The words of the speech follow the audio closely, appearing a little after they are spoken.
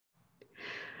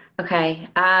Okay.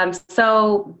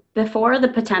 So before the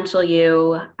potential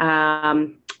you,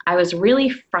 I was really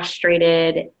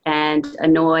frustrated and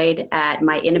annoyed at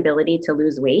my inability to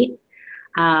lose weight.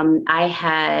 I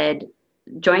had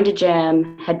joined a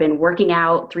gym, had been working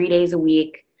out 3 days a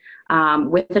week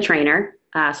with a trainer.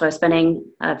 So I was spending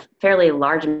a fairly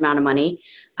large amount of money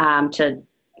to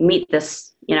meet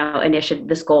this,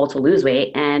 this goal to lose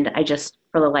weight. And I just,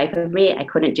 for the life of me, I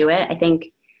couldn't do it. I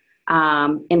think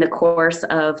in the course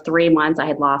of 3 months, I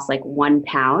had lost like 1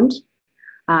 pound,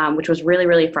 which was really,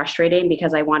 really frustrating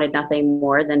because I wanted nothing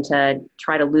more than to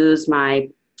try to lose my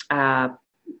uh,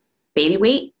 baby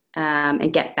weight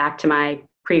and get back to my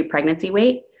pre-pregnancy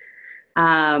weight.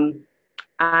 Um,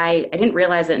 I didn't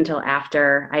realize it until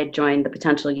after I had joined the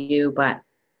Potential You, but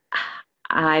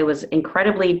I was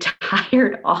incredibly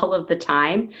tired all of the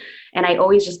time. And I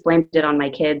always just blamed it on my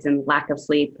kids and lack of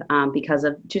sleep because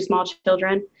of two small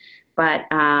children. But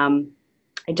I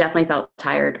definitely felt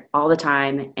tired all the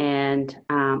time. And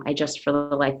I just, for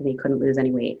the life of me, couldn't lose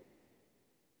any weight.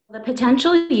 The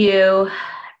Potential You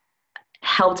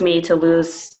helped me to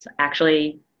lose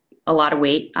actually a lot of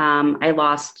weight. I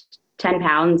lost 10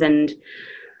 pounds and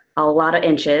a lot of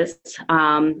inches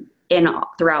in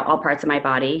throughout all parts of my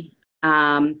body.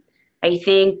 I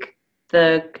think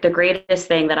the greatest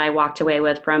thing that I walked away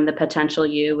with from the Potential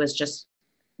You was just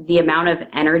the amount of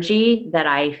energy that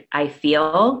I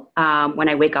feel when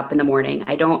I wake up in the morning.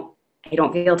 I don't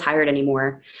feel tired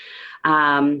anymore.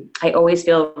 I always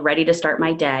feel ready to start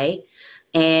my day,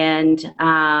 and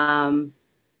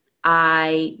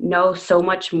I know so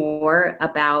much more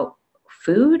about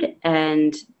food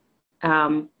and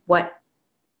what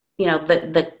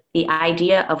the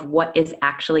idea of what is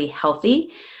actually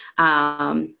healthy,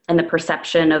 and the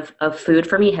perception of food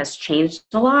for me has changed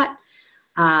a lot.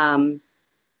 Um,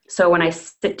 so when I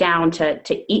sit down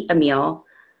to eat a meal,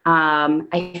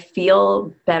 I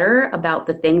feel better about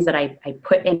the things that I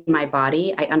put in my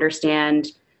body. I understand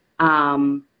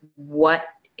what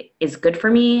is good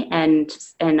for me, and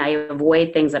I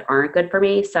avoid things that aren't good for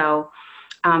me. So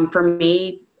for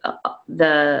me,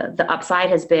 the upside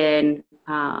has been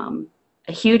a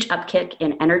huge upkick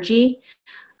in energy,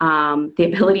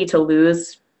 the ability to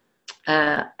lose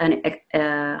a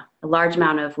large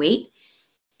amount of weight,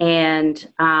 and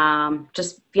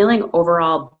just feeling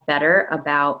overall better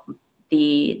about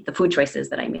the food choices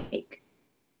that I make.